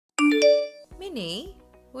Minnie,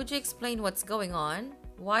 would you explain what's going on?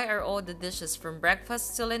 Why are all the dishes from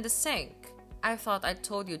breakfast still in the sink? I thought I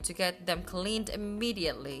told you to get them cleaned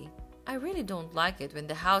immediately. I really don't like it when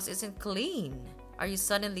the house isn't clean. Are you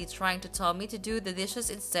suddenly trying to tell me to do the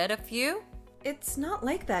dishes instead of you? It's not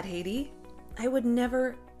like that, Haiti. I would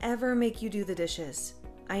never, ever make you do the dishes.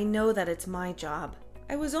 I know that it's my job.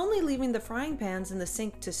 I was only leaving the frying pans in the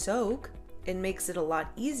sink to soak. It makes it a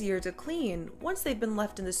lot easier to clean once they've been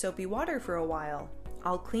left in the soapy water for a while.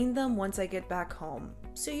 I'll clean them once I get back home,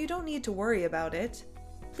 so you don't need to worry about it.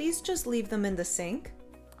 Please just leave them in the sink.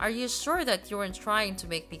 Are you sure that you weren't trying to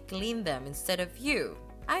make me clean them instead of you?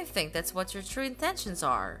 I think that's what your true intentions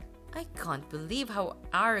are. I can't believe how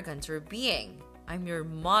arrogant you're being. I'm your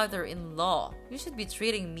mother-in-law. You should be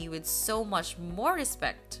treating me with so much more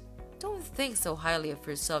respect. Don't think so highly of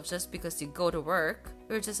yourself just because you go to work.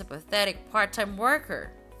 You're just a pathetic part-time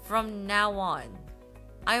worker. From now on,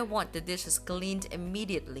 I want the dishes cleaned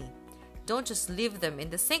immediately. Don't just leave them in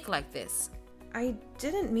the sink like this. I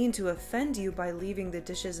didn't mean to offend you by leaving the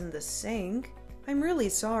dishes in the sink. I'm really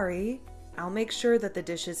sorry. I'll make sure that the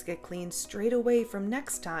dishes get cleaned straight away from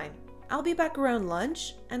next time. I'll be back around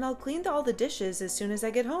lunch, and I'll clean all the dishes as soon as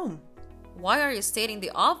I get home. Why are you stating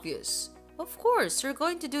the obvious? Of course, you're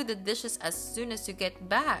going to do the dishes as soon as you get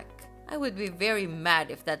back. I would be very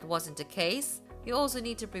mad if that wasn't the case. You also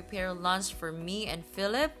need to prepare lunch for me and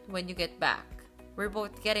Philip when you get back. We're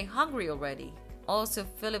both getting hungry already. Also,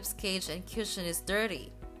 Philip's cage and cushion is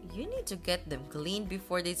dirty. You need to get them cleaned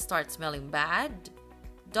before they start smelling bad.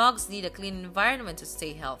 Dogs need a clean environment to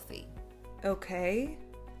stay healthy. Okay.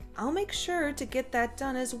 I'll make sure to get that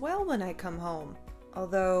done as well when I come home.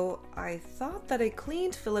 Although, I thought that I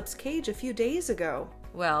cleaned Philip's cage a few days ago.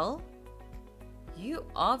 Well, you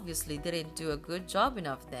obviously didn't do a good job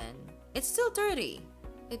enough then. It's still dirty.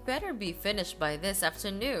 It better be finished by this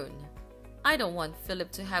afternoon. I don't want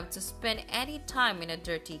Philip to have to spend any time in a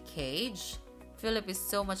dirty cage. Philip is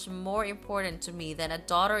so much more important to me than a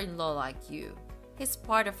daughter-in-law like you. He's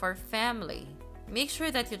part of our family. Make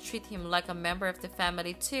sure that you treat him like a member of the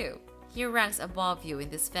family too. He ranks above you in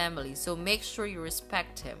this family, so make sure you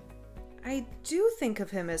respect him. I do think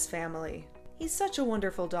of him as family. He's such a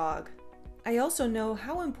wonderful dog. I also know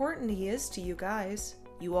how important he is to you guys.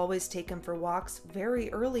 You always take him for walks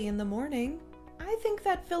very early in the morning. I think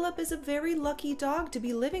that Philip is a very lucky dog to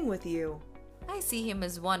be living with you. I see him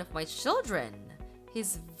as one of my children.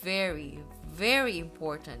 He's very, very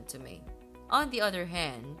important to me. On the other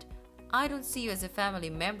hand, I don't see you as a family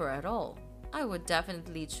member at all. I would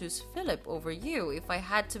definitely choose Philip over you if I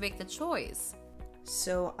had to make the choice.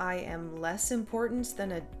 So I am less important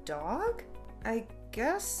than a dog? I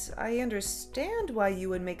guess I understand why you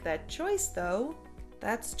would make that choice, though.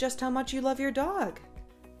 That's just how much you love your dog.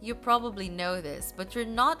 You probably know this, but you're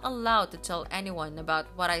not allowed to tell anyone about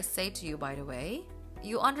what I say to you, by the way.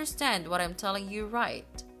 You understand what I'm telling you,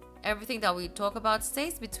 right? Everything that we talk about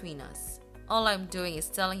stays between us. All I'm doing is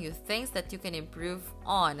telling you things that you can improve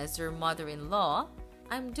on as your mother-in-law.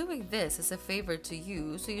 I'm doing this as a favor to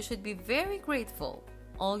you, so you should be very grateful.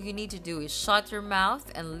 All you need to do is shut your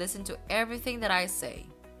mouth and listen to everything that I say.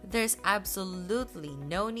 There's absolutely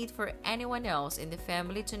no need for anyone else in the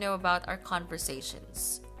family to know about our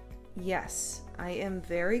conversations. Yes, I am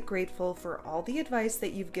very grateful for all the advice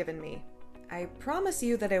that you've given me. I promise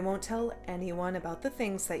you that I won't tell anyone about the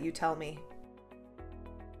things that you tell me.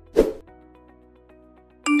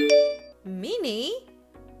 Minnie?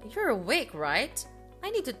 You're awake, right? I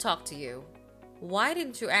need to talk to you. Why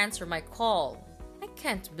didn't you answer my call? I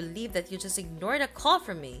can't believe that you just ignored a call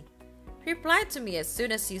from me. Reply to me as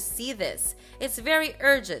soon as you see this. It's very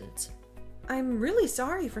urgent. I'm really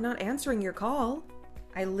sorry for not answering your call.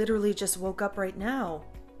 I literally just woke up right now.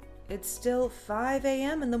 It's still 5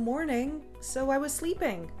 a.m. in the morning, so I was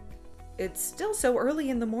sleeping. It's still so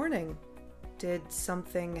early in the morning. Did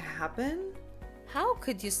something happen? How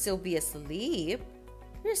could you still be asleep?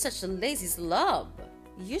 You're such a lazy slob.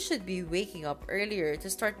 You should be waking up earlier to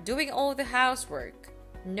start doing all the housework.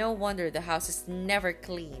 No wonder the house is never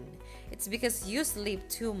clean. It's because you sleep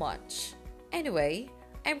too much. Anyway,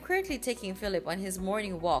 I'm currently taking Philip on his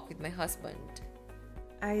morning walk with my husband.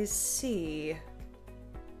 I see.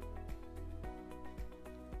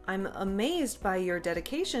 I'm amazed by your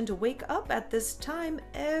dedication to wake up at this time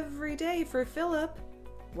every day for Philip.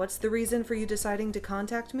 What's the reason for you deciding to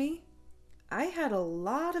contact me? I had a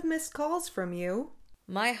lot of missed calls from you.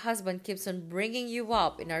 My husband keeps on bringing you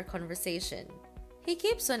up in our conversation. He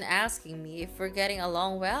keeps on asking me if we're getting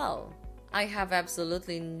along well. I have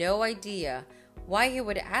absolutely no idea why he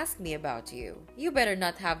would ask me about you. You better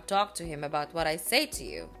not have talked to him about what I say to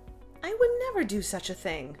you. I would never do such a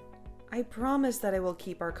thing. I promise that I will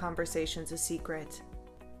keep our conversations a secret.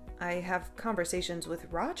 I have conversations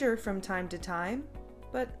with Roger from time to time,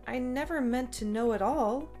 but I never meant to know it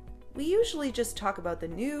all. We usually just talk about the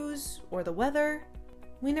news or the weather.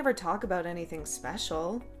 We never talk about anything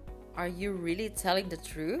special. Are you really telling the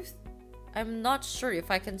truth? I'm not sure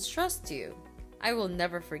if I can trust you. I will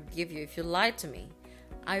never forgive you if you lie to me.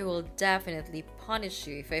 I will definitely punish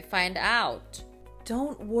you if I find out.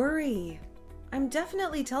 Don't worry. I'm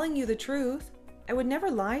definitely telling you the truth. I would never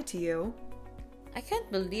lie to you. I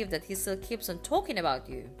can't believe that he still keeps on talking about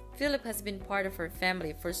you. Philip has been part of our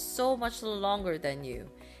family for so much longer than you.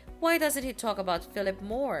 Why doesn't he talk about Philip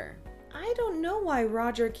more? I don't know why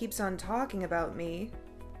Roger keeps on talking about me.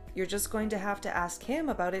 You're just going to have to ask him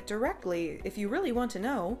about it directly if you really want to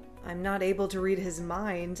know. I'm not able to read his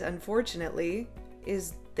mind, unfortunately.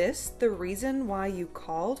 Is this the reason why you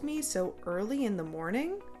called me so early in the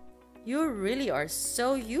morning? You really are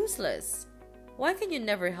so useless. Why can you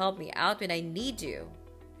never help me out when I need you?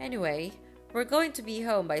 Anyway, we're going to be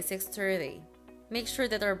home by 6:30. Make sure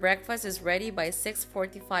that our breakfast is ready by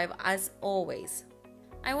 6:45 as always.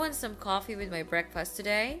 I want some coffee with my breakfast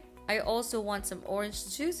today. I also want some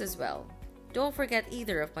orange juice as well. Don't forget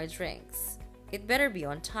either of my drinks. It better be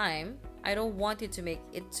on time. I don't want you to make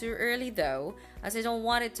it too early though, as I don't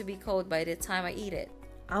want it to be cold by the time I eat it.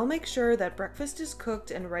 I'll make sure that breakfast is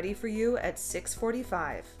cooked and ready for you at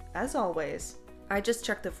 6:45, as always. I just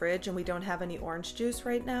checked the fridge and we don't have any orange juice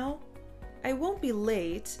right now. I won't be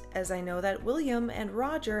late, as I know that William and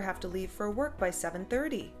Roger have to leave for work by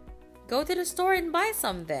 7:30. Go to the store and buy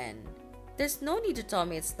some then. There's no need to tell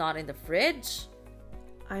me it's not in the fridge.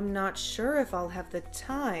 I'm not sure if I'll have the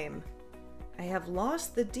time. I have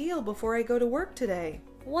lost the deal before I go to work today.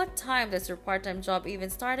 What time does your part-time job even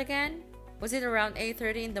start again? Was it around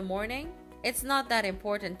 8:30 in the morning? It's not that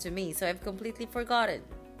important to me, so I've completely forgotten.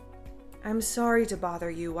 I'm sorry to bother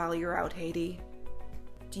you while you're out, Haiti.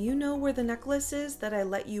 Do you know where the necklace is that I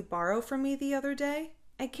let you borrow from me the other day?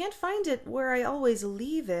 I can't find it where I always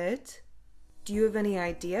leave it. Do you have any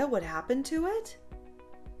idea what happened to it?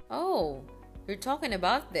 Oh, you're talking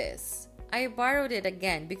about this. I borrowed it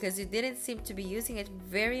again because you didn't seem to be using it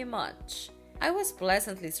very much. I was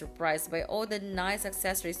pleasantly surprised by all the nice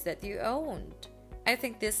accessories that you owned. I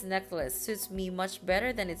think this necklace suits me much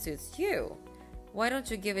better than it suits you. Why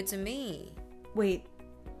don't you give it to me? Wait,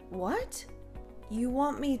 what? You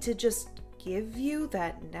want me to just give you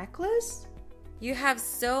that necklace? You have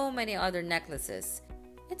so many other necklaces.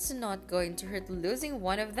 It's not going to hurt losing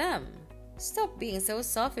one of them. Stop being so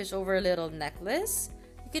selfish over a little necklace.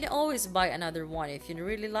 You can always buy another one if you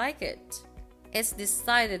really like it. It's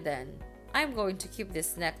decided then. I'm going to keep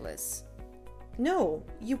this necklace. No,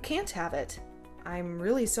 you can't have it. I'm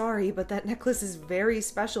really sorry, but that necklace is very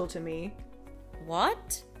special to me.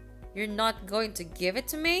 What? You're not going to give it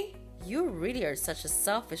to me? You really are such a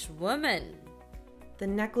selfish woman. The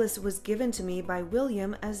necklace was given to me by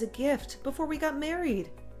William as a gift before we got married.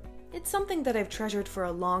 It's something that I've treasured for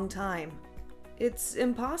a long time. It's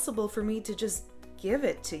impossible for me to just give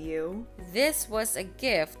it to you. This was a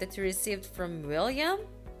gift that you received from William?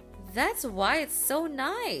 That's why it's so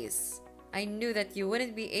nice. I knew that you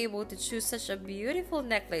wouldn't be able to choose such a beautiful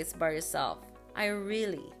necklace by yourself. I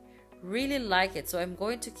really like it, so I'm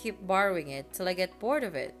going to keep borrowing it till I get bored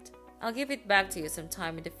of it. I'll give it back to you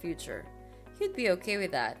sometime in the future. You'd be okay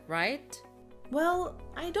with that, right? Well,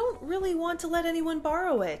 I don't really want to let anyone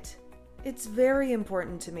borrow it. It's very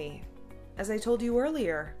important to me. As I told you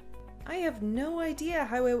earlier, I have no idea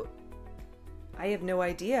how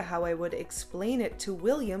I would explain it to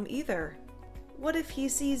William either. What if he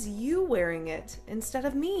sees you wearing it instead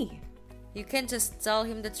of me? You can just tell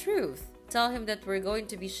him the truth. Tell him that we're going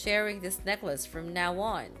to be sharing this necklace from now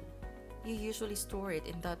on. You usually store it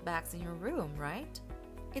in that bags in your room, right?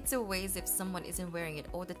 It's a waste if someone isn't wearing it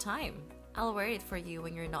all the time. I'll wear it for you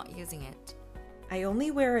when you're not using it. I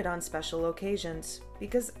only wear it on special occasions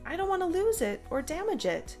because I don't want to lose it or damage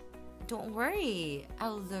it. Don't worry,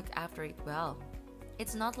 I'll look after it well.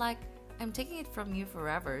 It's not like I'm taking it from you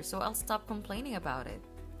forever, so I'll stop complaining about it.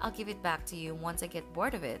 I'll give it back to you once I get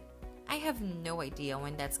bored of it. I have no idea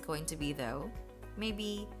when that's going to be though.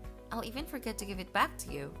 Maybe I'll even forget to give it back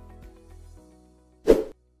to you.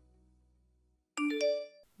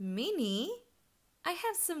 Minnie, I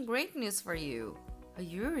have some great news for you.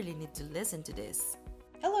 You really need to listen to this.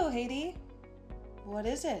 Hello, Haiti. What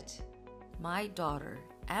is it? My daughter,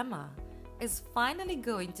 Emma, is finally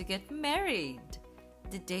going to get married.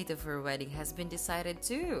 The date of her wedding has been decided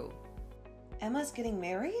too. Emma's getting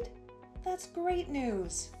married? That's great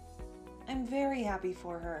news. I'm very happy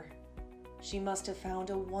for her. She must have found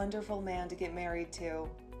a wonderful man to get married to.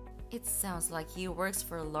 It sounds like he works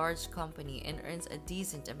for a large company and earns a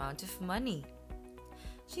decent amount of money.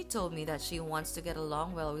 She told me that she wants to get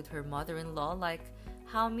along well with her mother-in-law like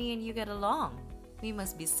how me and you get along. We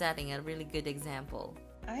must be setting a really good example.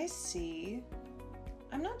 I see.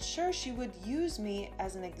 I'm not sure she would use me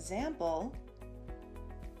as an example.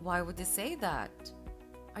 Why would you say that?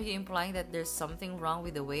 Are you implying that there's something wrong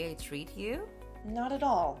with the way I treat you? Not at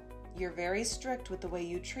all. You're very strict with the way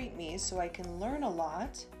you treat me, so I can learn a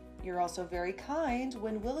lot. You're also very kind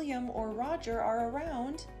when William or Roger are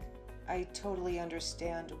around. I totally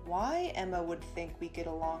understand why Emma would think we get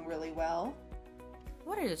along really well.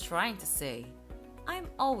 What are you trying to say? I'm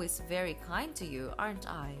always very kind to you, aren't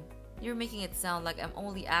I? You're making it sound like I'm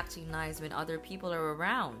only acting nice when other people are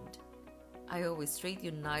around. I always treat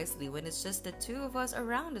you nicely when it's just the two of us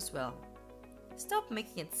around as well. Stop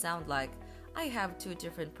making it sound like I have two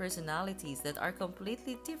different personalities that are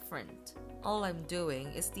completely different. All I'm doing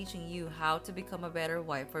is teaching you how to become a better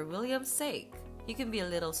wife for William's sake. You can be a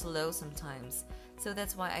little slow sometimes, so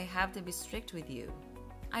that's why I have to be strict with you.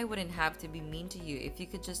 I wouldn't have to be mean to you if you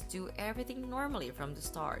could just do everything normally from the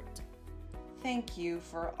start. Thank you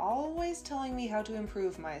for always telling me how to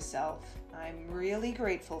improve myself. I'm really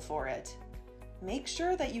grateful for it. Make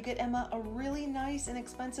sure that you get Emma a really nice and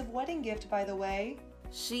expensive wedding gift, by the way.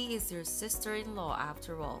 She is your sister-in-law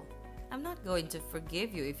after all. I'm not going to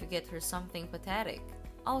forgive you if you get her something pathetic.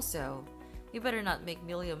 Also, you better not make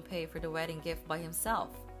William pay for the wedding gift by himself.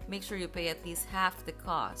 Make sure you pay at least half the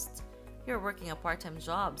cost. You're working a part-time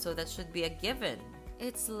job, so that should be a given.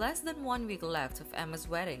 It's less than 1 week left of Emma's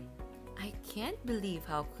wedding. I can't believe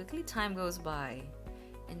how quickly time goes by.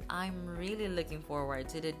 And I'm really looking forward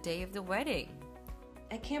to the day of the wedding.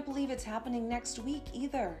 I can't believe it's happening next week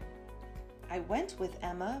either. I went with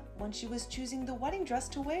Emma when she was choosing the wedding dress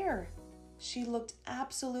to wear. She looked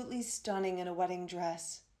absolutely stunning in a wedding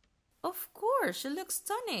dress. Of course, she looks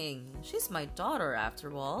stunning. She's my daughter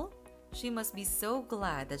after all. She must be so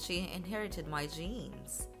glad that she inherited my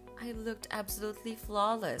genes. I looked absolutely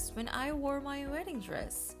flawless when I wore my wedding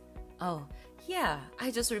dress. Oh, yeah,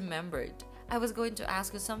 I just remembered. I was going to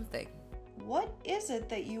ask you something. What is it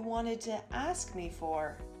that you wanted to ask me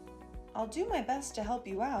for? I'll do my best to help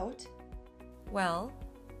you out. Well,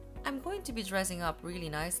 I'm going to be dressing up really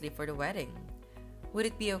nicely for the wedding. Would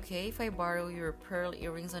it be okay if I borrow your pearl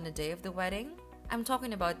earrings on the day of the wedding? I'm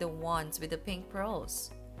talking about the ones with the pink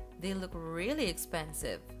pearls. They look really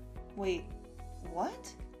expensive. Wait,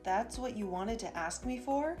 what? That's what you wanted to ask me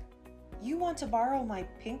for? You want to borrow my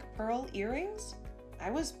pink pearl earrings?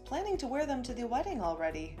 I was planning to wear them to the wedding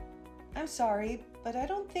already. I'm sorry, but I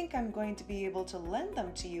don't think I'm going to be able to lend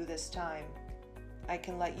them to you this time. I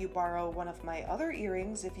can let you borrow one of my other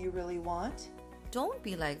earrings if you really want. Don't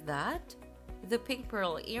be like that. The pink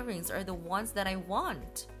pearl earrings are the ones that I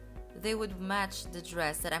want. They would match the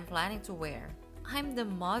dress that I'm planning to wear. I'm the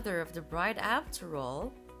mother of the bride after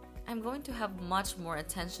all. I'm going to have much more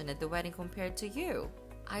attention at the wedding compared to you.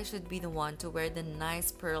 I should be the one to wear the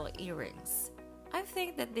nice pearl earrings. I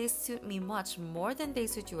think that they suit me much more than they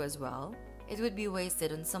suit you as well. It would be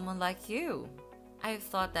wasted on someone like you. I've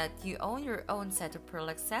thought that you own your own set of pearl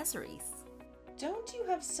accessories. Don't you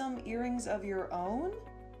have some earrings of your own?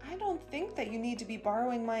 I don't think that you need to be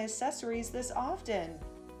borrowing my accessories this often.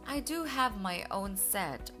 I do have my own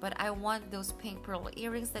set, but I want those pink pearl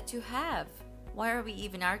earrings that you have. Why are we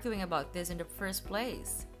even arguing about this in the first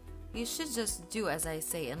place? You should just do as I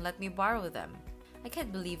say and let me borrow them. I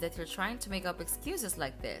can't believe that you're trying to make up excuses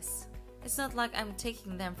like this. It's not like I'm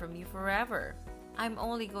taking them from you forever. I'm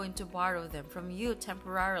only going to borrow them from you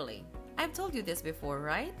temporarily. I've told you this before,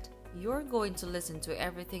 right? You're going to listen to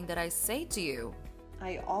everything that I say to you.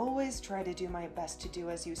 I always try to do my best to do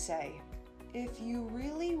as you say. If you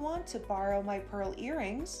really want to borrow my pearl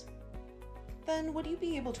earrings, then would you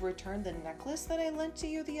be able to return the necklace that I lent to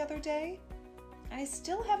you the other day? I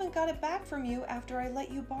still haven't got it back from you after I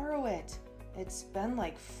let you borrow it. It's been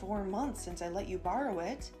like 4 months since I let you borrow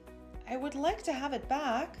it. I would like to have it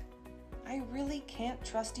back. I really can't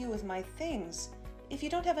trust you with my things if you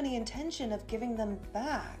don't have any intention of giving them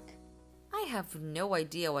back. I have no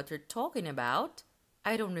idea what you're talking about.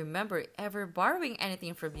 I don't remember ever borrowing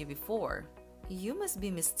anything from you before. You must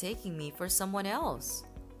be mistaking me for someone else.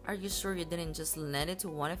 Are you sure you didn't just lend it to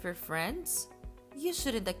one of your friends? You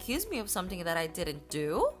shouldn't accuse me of something that I didn't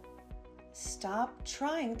do. Stop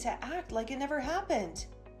trying to act like it never happened.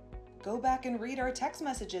 Go back and read our text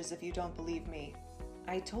messages if you don't believe me.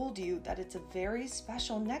 I told you that it's a very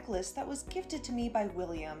special necklace that was gifted to me by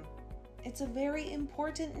William. It's a very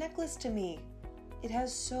important necklace to me. It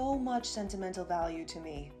has so much sentimental value to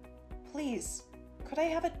me. Please, could I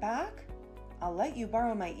have it back? I'll let you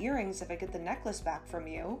borrow my earrings if I get the necklace back from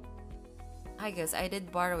you. I guess I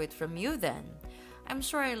did borrow it from you then. I'm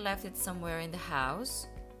sure I left it somewhere in the house.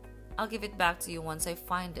 I'll give it back to you once I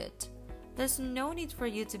find it. There's no need for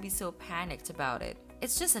you to be so panicked about it.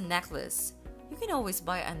 It's just a necklace. You can always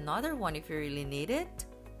buy another one if you really need it.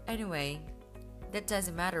 Anyway, that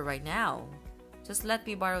doesn't matter right now. Just let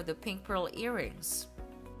me borrow the pink pearl earrings.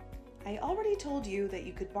 I already told you that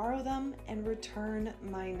you could borrow them and return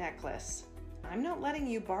my necklace. I'm not letting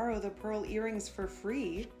you borrow the pearl earrings for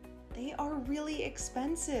free. They are really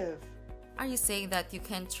expensive. Are you saying that you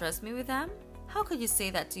can't trust me with them? How could you say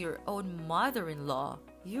that to your own mother-in-law?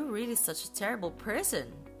 You're really such a terrible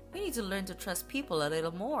person. We need to learn to trust people a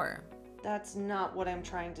little more. That's not what I'm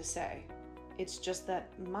trying to say. It's just that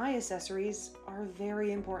my accessories are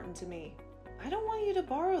very important to me. I don't want you to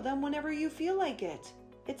borrow them whenever you feel like it.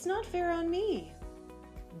 It's not fair on me.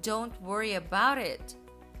 Don't worry about it.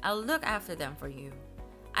 I'll look after them for you.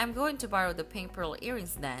 I'm going to borrow the pink pearl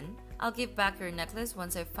earrings then. I'll give back your necklace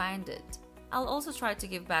once I find it. I'll also try to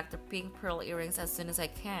give back the pink pearl earrings as soon as I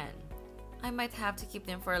can. I might have to keep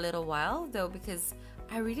them for a little while though because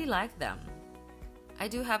I really like them. I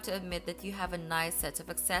do have to admit that you have a nice set of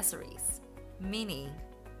accessories. Minnie,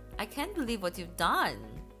 I can't believe what you've done.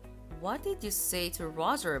 What did you say to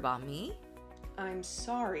Roger about me? I'm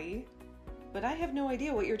sorry, but I have no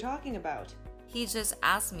idea what you're talking about. He just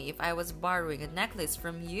asked me if I was borrowing a necklace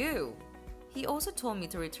from you. He also told me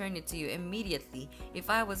to return it to you immediately if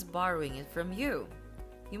I was borrowing it from you.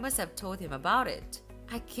 You must have told him about it.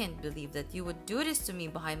 I can't believe that you would do this to me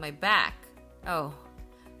behind my back. Oh,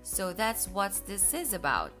 so that's what this is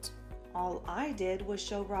about. All I did was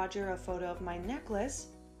show Roger a photo of my necklace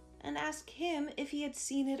and ask him if he had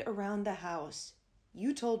seen it around the house.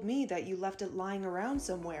 You told me that you left it lying around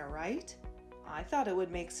somewhere, right? I thought it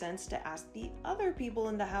would make sense to ask the other people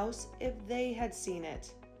in the house if they had seen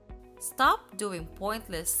it. Stop doing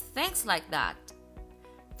pointless things like that.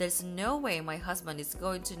 There's no way my husband is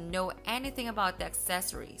going to know anything about the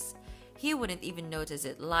accessories. He wouldn't even notice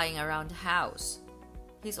it lying around the house.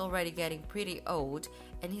 He's already getting pretty old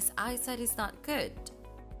and his eyesight is not good.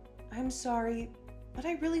 I'm sorry, but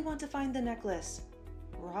I really want to find the necklace.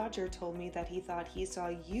 Roger told me that he thought he saw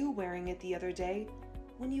you wearing it the other day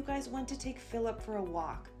when you guys went to take Philip for a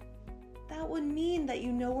walk. That would mean that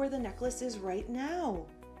you know where the necklace is right now.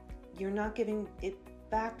 You're not giving it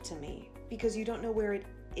back to me because you don't know where it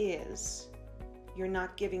is. You're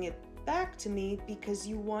not giving it back to me because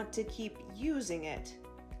you want to keep using it,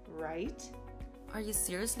 right? Are you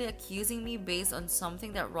seriously accusing me based on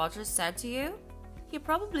something that Roger said to you? He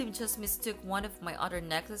probably just mistook one of my other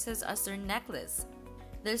necklaces as their necklace.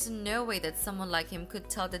 There's no way that someone like him could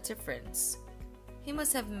tell the difference. He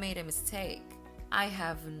must have made a mistake. I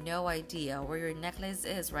have no idea where your necklace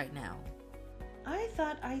is right now. I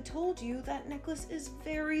thought I told you that necklace is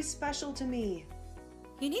very special to me.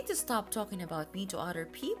 You need to stop talking about me to other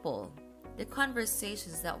people. The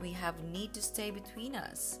conversations that we have need to stay between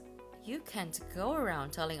us. You can't go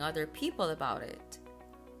around telling other people about it.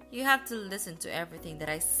 You have to listen to everything that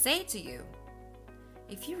I say to you.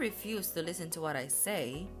 If you refuse to listen to what I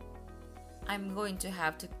say, I'm going to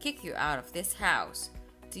have to kick you out of this house.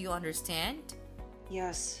 Do you understand?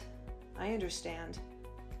 Yes, I understand.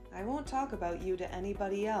 I won't talk about you to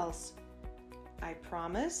anybody else. I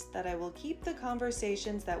promise that I will keep the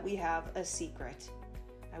conversations that we have a secret.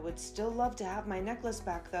 I would still love to have my necklace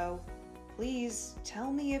back though. Please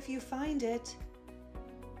tell me if you find it.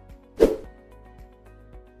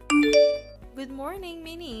 Good morning,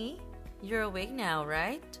 Minnie. You're awake now,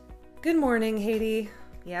 right? Good morning, Haiti.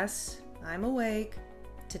 Yes, I'm awake.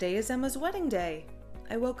 Today is Emma's wedding day.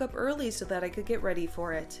 I woke up early so that I could get ready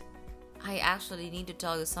for it. I actually need to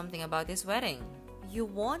tell you something about this wedding. You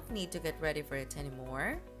won't need to get ready for it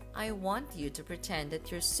anymore. I want you to pretend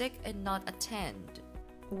that you're sick and not attend.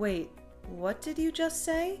 Wait, what did you just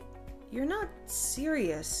say? You're not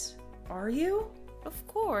serious, are you? Of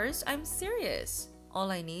course, I'm serious.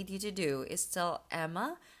 All I need you to do is tell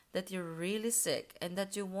Emma that you're really sick and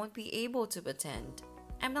that you won't be able to attend.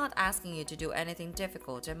 I'm not asking you to do anything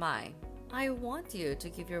difficult, am I? I want you to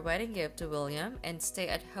give your wedding gift to William and stay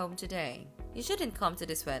at home today. You shouldn't come to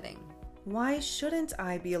this wedding. Why shouldn't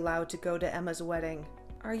I be allowed to go to Emma's wedding?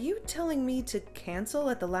 Are you telling me to cancel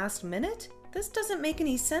at the last minute? This doesn't make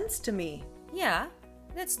any sense to me. Yeah,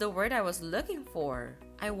 that's the word I was looking for.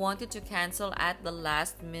 I wanted to cancel at the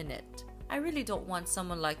last minute. I really don't want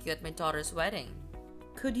someone like you at my daughter's wedding.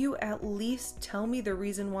 Could you at least tell me the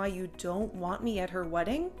reason why you don't want me at her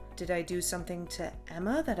wedding? Did I do something to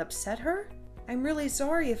Emma that upset her? I'm really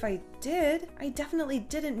sorry if I did. I definitely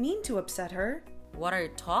didn't mean to upset her. What are you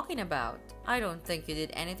talking about? I don't think you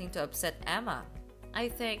did anything to upset Emma. I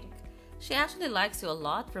think she actually likes you a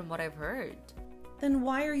lot from what I've heard. Then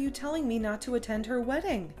why are you telling me not to attend her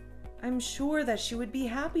wedding? I'm sure that she would be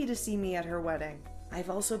happy to see me at her wedding. I've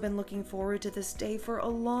also been looking forward to this day for a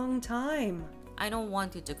long time. I don't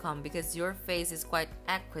want you to come because your face is quite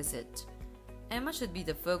exquisite. Emma should be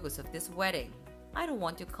the focus of this wedding. I don't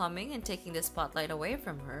want you coming and taking the spotlight away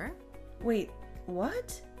from her. Wait,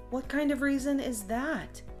 what? What kind of reason is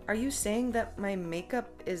that? Are you saying that my makeup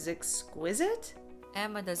is exquisite?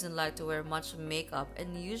 Emma doesn't like to wear much makeup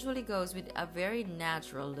and usually goes with a very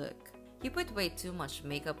natural look. You put way too much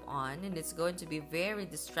makeup on and it's going to be very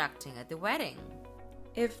distracting at the wedding.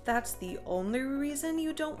 If that's the only reason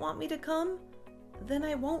you don't want me to come, then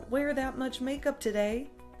I won't wear that much makeup today.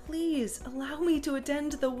 Please allow me to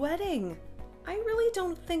attend the wedding. I really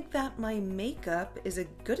don't think that my makeup is a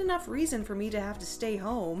good enough reason for me to have to stay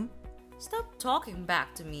home. Stop talking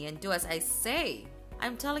back to me and do as I say.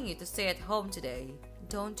 I'm telling you to stay at home today.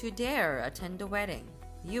 Don't you dare attend the wedding.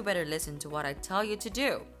 You better listen to what I tell you to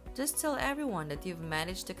do. Just tell everyone that you've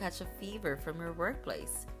managed to catch a fever from your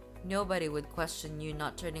workplace. Nobody would question you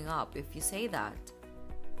not turning up if you say that.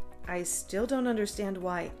 I still don't understand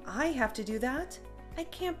why I have to do that. I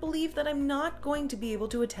can't believe that I'm not going to be able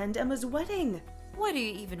to attend Emma's wedding. Why do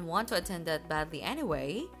you even want to attend that badly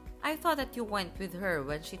anyway? I thought that you went with her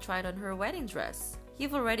when she tried on her wedding dress.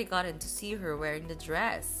 You've already gotten to see her wearing the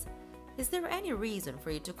dress. Is there any reason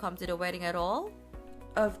for you to come to the wedding at all?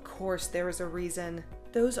 Of course there is a reason.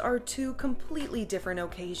 Those are two completely different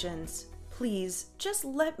occasions. Please, just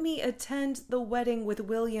let me attend the wedding with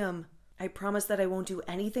William. I promise that I won't do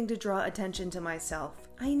anything to draw attention to myself.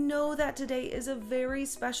 I know that today is a very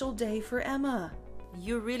special day for Emma.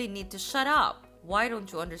 You really need to shut up. Why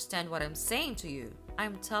don't you understand what I'm saying to you?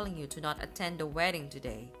 I'm telling you to not attend the wedding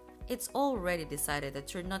today. It's already decided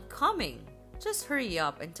that you're not coming. Just hurry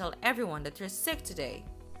up and tell everyone that you're sick today.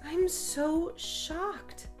 I'm so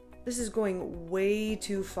shocked. This is going way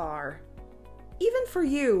too far. Even for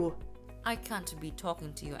you. I can't be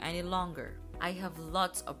talking to you any longer. I have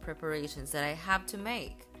lots of preparations that I have to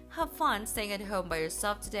make. Have fun staying at home by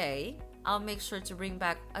yourself today. I'll make sure to bring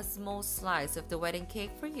back a small slice of the wedding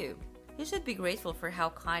cake for you. You should be grateful for how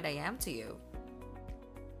kind I am to you.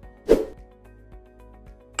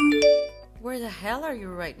 Where the hell are you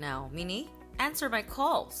right now, Minnie? Answer my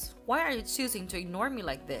calls. Why are you choosing to ignore me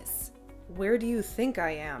like this? Where do you think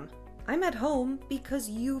I am? I'm at home because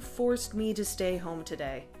you forced me to stay home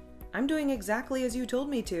today. I'm doing exactly as you told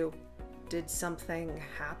me to. Did something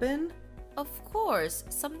happen? Of course,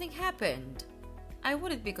 something happened. I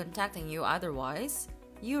wouldn't be contacting you otherwise.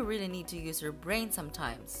 You really need to use your brain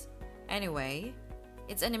sometimes. Anyway,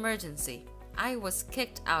 it's an emergency. I was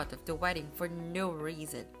kicked out of the wedding for no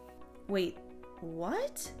reason. Wait,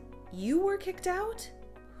 what? You were kicked out?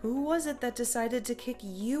 Who was it that decided to kick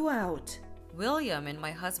you out? William and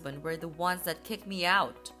my husband were the ones that kicked me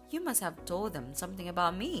out. You must have told them something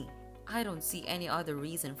about me. I don't see any other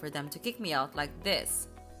reason for them to kick me out like this.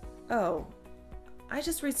 Oh, I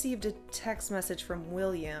just received a text message from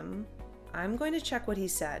William. I'm going to check what he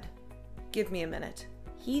said. Give me a minute.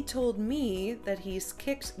 He told me that he's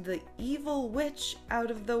kicked the evil witch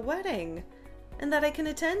out of the wedding and that I can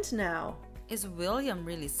attend now. Is William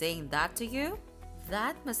really saying that to you?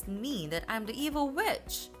 That must mean that I'm the evil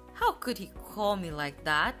witch. How could he call me like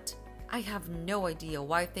that? I have no idea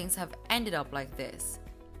why things have ended up like this.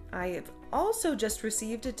 I have also just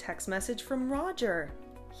received a text message from Roger.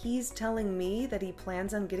 He's telling me that he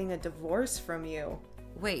plans on getting a divorce from you.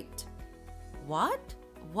 Wait, what?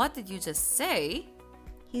 What did you just say?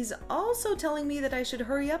 He's also telling me that I should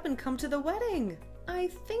hurry up and come to the wedding. I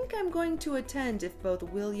think I'm going to attend if both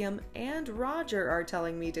William and Roger are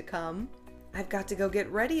telling me to come. I've got to go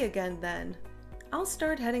get ready again then. I'll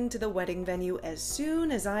start heading to the wedding venue as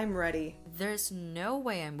soon as I'm ready. There's no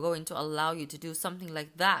way I'm going to allow you to do something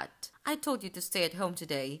like that. I told you to stay at home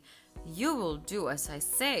today. You will do as I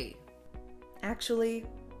say. Actually,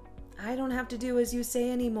 I don't have to do as you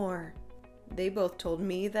say anymore. They both told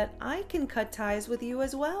me that I can cut ties with you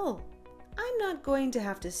as well. I'm not going to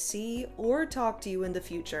have to see or talk to you in the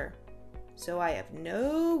future. So I have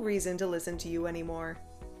no reason to listen to you anymore.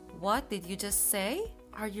 What did you just say?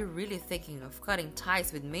 Are you really thinking of cutting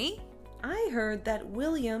ties with me? I heard that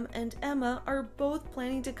William and Emma are both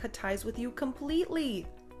planning to cut ties with you completely.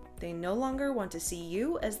 They no longer want to see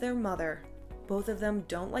you as their mother. Both of them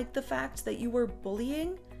don't like the fact that you were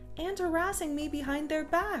bullying and harassing me behind their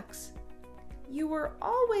backs. You were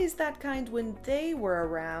always that kind when they were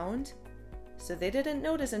around, so they didn't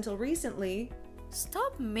notice until recently.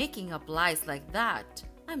 Stop making up lies like that.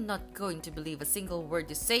 I'm not going to believe a single word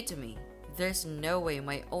you say to me. There's no way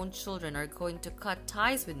my own children are going to cut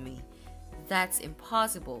ties with me. That's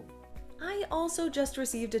impossible. I also just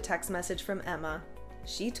received a text message from Emma.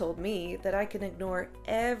 She told me that I can ignore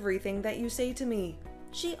everything that you say to me.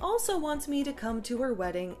 She also wants me to come to her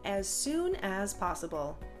wedding as soon as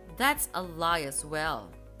possible. That's a lie as well.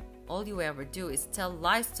 All you ever do is tell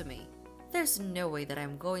lies to me. There's no way that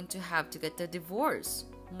I'm going to have to get a divorce.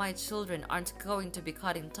 My children aren't going to be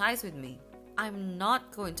cutting ties with me. I'm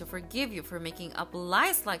not going to forgive you for making up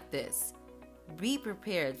lies like this. Be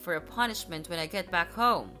prepared for a punishment when I get back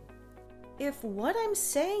home. If what I'm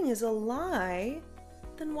saying is a lie,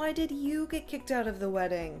 then why did you get kicked out of the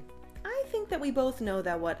wedding? I think that we both know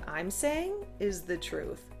that what I'm saying is the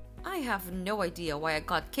truth. I have no idea why I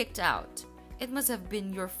got kicked out. It must have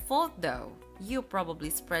been your fault though. You probably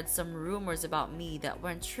spread some rumors about me that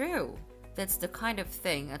weren't true. That's the kind of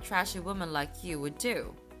thing a trashy woman like you would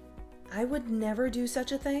do. I would never do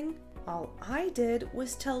such a thing. All I did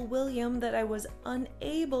was tell William that I was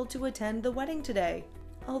unable to attend the wedding today.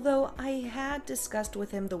 Although I had discussed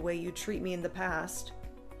with him the way you treat me in the past.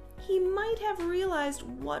 He might have realized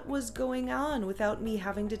what was going on without me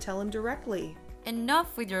having to tell him directly.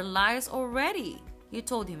 Enough with your lies already. You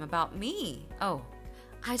told him about me. Oh,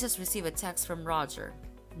 I just received a text from Roger.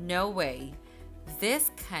 No way.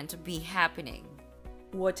 This can't be happening.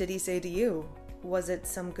 What did he say to you? Was it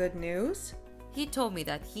some good news? He told me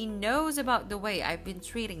that he knows about the way I've been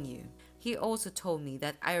treating you. He also told me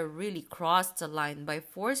that I really crossed the line by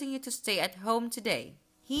forcing you to stay at home today.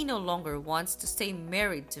 He no longer wants to stay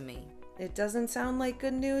married to me. It doesn't sound like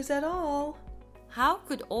good news at all. How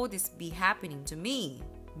could all this be happening to me?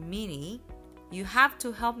 Minnie, you have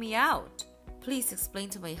to help me out. Please explain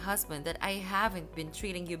to my husband that I haven't been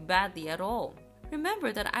treating you badly at all.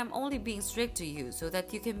 Remember that I'm only being strict to you so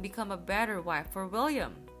that you can become a better wife for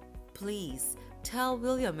William. Please, tell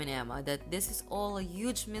William and Emma that this is all a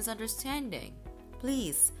huge misunderstanding.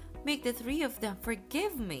 Please, make the three of them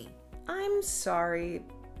forgive me. I'm sorry,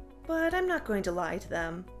 but I'm not going to lie to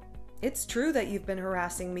them. It's true that you've been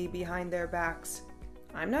harassing me behind their backs.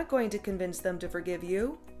 I'm not going to convince them to forgive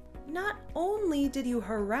you. Not only did you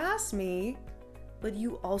harass me, but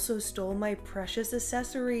you also stole my precious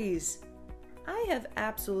accessories. I have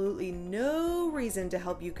absolutely no reason to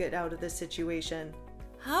help you get out of this situation.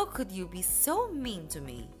 How could you be so mean to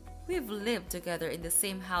me? We've lived together in the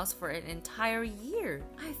same house for an entire year.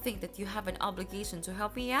 I think that you have an obligation to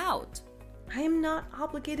help me out. I am not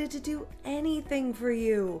obligated to do anything for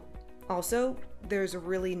you. Also, there's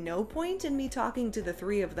really no point in me talking to the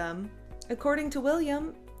three of them. According to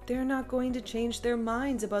William, they're not going to change their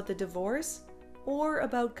minds about the divorce or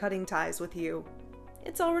about cutting ties with you.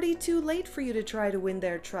 It's already too late for you to try to win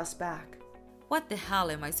their trust back. What the hell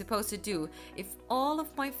am I supposed to do if all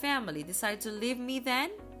of my family decide to leave me then?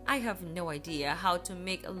 I have no idea how to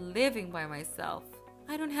make a living by myself.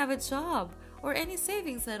 I don't have a job or any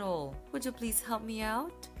savings at all. Would you please help me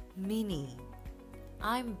out? Minnie,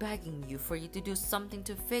 I'm begging you for you to do something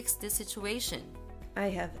to fix this situation. I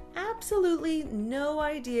have absolutely no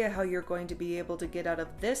idea how you're going to be able to get out of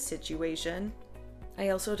this situation. I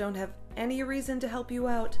also don't have any reason to help you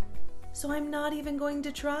out, so I'm not even going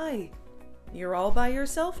to try. You're all by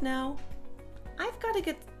yourself now. I've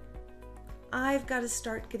got to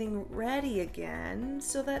start getting ready again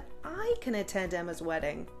so that I can attend Emma's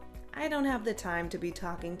wedding. I don't have the time to be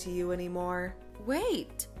talking to you anymore.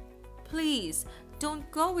 Wait! Please, don't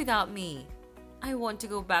go without me. I want to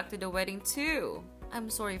go back to the wedding too. I'm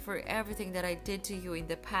sorry for everything that I did to you in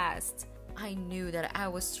the past. I knew that I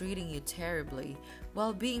was treating you terribly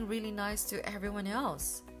while being really nice to everyone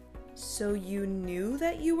else. So you knew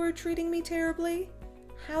that you were treating me terribly?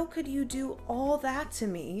 How could you do all that to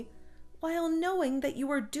me while knowing that you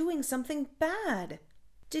were doing something bad?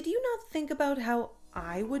 Did you not think about how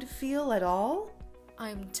I would feel at all?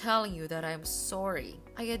 I'm telling you that I'm sorry.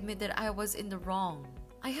 I admit that I was in the wrong.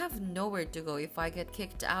 I have nowhere to go if I get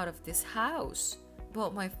kicked out of this house.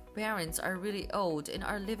 But my parents are really old and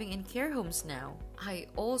are living in care homes now. I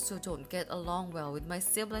also don't get along well with my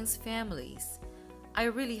siblings' families. I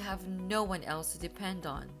really have no one else to depend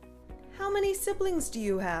on. How many siblings do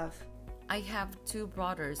you have? I have 2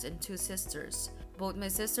 brothers and 2 sisters. Both my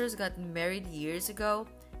sisters got married years ago,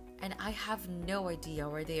 and I have no idea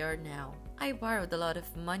where they are now. I borrowed a lot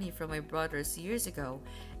of money from my brothers years ago,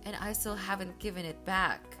 and I still haven't given it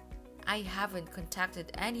back. I haven't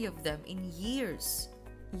contacted any of them in years.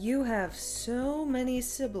 You have so many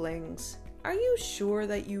siblings. Are you sure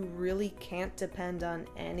that you really can't depend on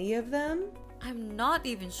any of them? I'm not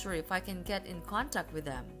even sure if I can get in contact with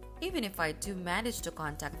them. Even if I do manage to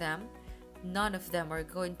contact them, none of them are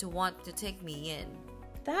going to want to take me in.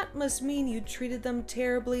 That must mean you treated them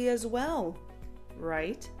terribly as well,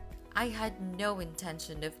 right? I had no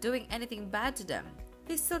intention of doing anything bad to them.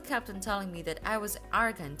 They still kept on telling me that I was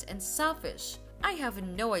arrogant and selfish. I have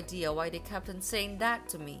no idea why they kept on saying that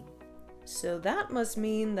to me. So that must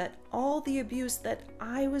mean that all the abuse that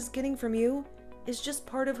I was getting from you is just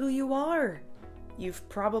part of who you are. You've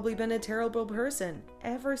probably been a terrible person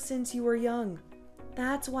ever since you were young.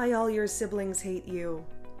 That's why all your siblings hate you.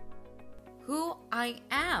 Who I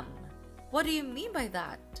am? What do you mean by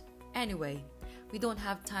that? Anyway, we don't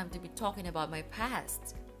have time to be talking about my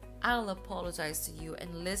past. I'll apologize to you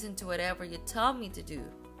and listen to whatever you tell me to do.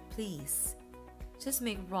 Please, just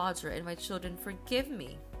make Roger and my children forgive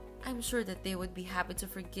me. I'm sure that they would be happy to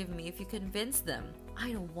forgive me if you convince them.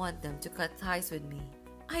 I don't want them to cut ties with me.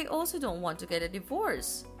 I also don't want to get a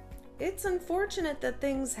divorce. It's unfortunate that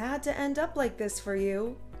things had to end up like this for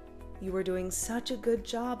you. You were doing such a good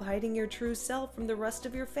job hiding your true self from the rest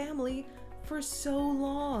of your family for so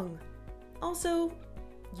long. Also,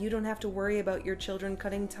 you don't have to worry about your children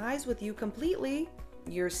cutting ties with you completely.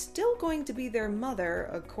 You're still going to be their mother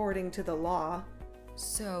according to the law.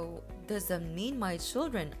 So, does that mean my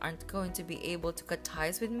children aren't going to be able to cut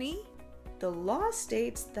ties with me? The law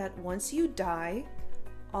states that once you die,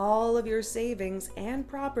 all of your savings and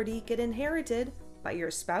property get inherited by your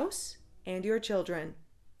spouse and your children.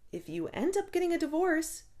 If you end up getting a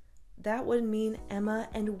divorce, that would mean Emma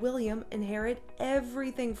and William inherit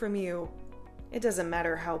everything from you. It doesn't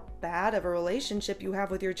matter how bad of a relationship you have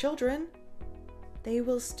with your children. They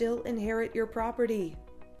will still inherit your property.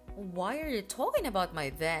 Why are you talking about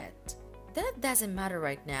my vet? That doesn't matter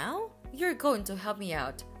right now. You're going to help me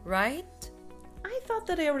out, right? I thought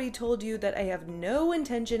that I already told you that I have no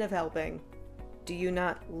intention of helping. Do you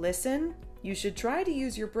not listen? You should try to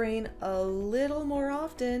use your brain a little more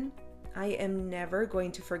often. I am never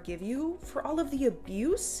going to forgive you for all of the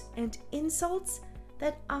abuse and insults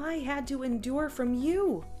that I had to endure from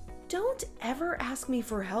you. Don't ever ask me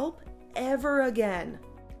for help ever again.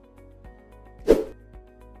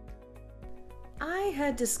 I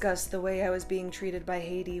had discussed the way I was being treated by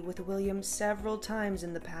Haiti with William several times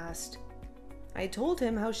in the past. I told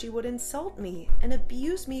him how she would insult me and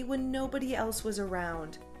abuse me when nobody else was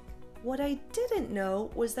around. What I didn't know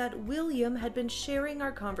was that William had been sharing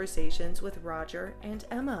our conversations with Roger and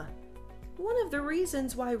Emma. One of the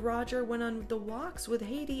reasons why Roger went on the walks with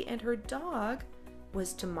Haiti and her dog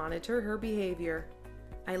was to monitor her behavior.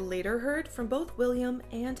 I later heard from both William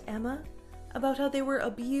and Emma about how they were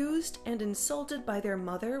abused and insulted by their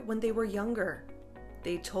mother when they were younger.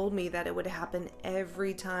 They told me that it would happen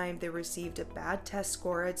every time they received a bad test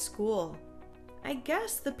score at school. I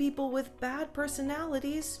guess the people with bad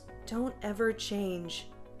personalities don't ever change.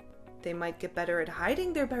 They might get better at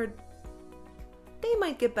hiding their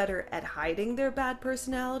bad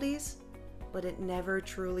personalities, but it never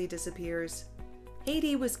truly disappears.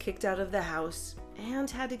 Haiti was kicked out of the house and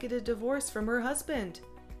had to get a divorce from her husband.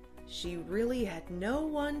 She really had no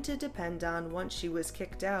one to depend on once she was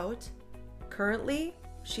kicked out. Currently,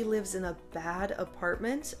 she lives in a bad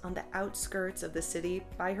apartment on the outskirts of the city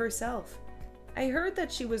by herself. I heard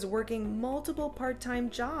that she was working multiple part-time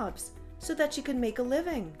jobs so that she could make a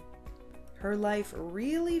living. Her life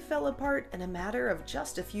really fell apart in a matter of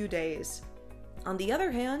just a few days. On the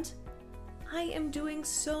other hand, I am doing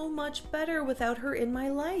so much better without her in my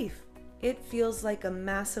life. It feels like a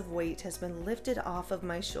massive weight has been lifted off of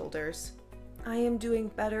my shoulders. I am doing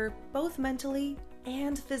better both mentally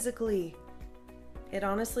and physically. It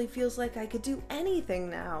honestly feels like I could do anything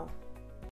now.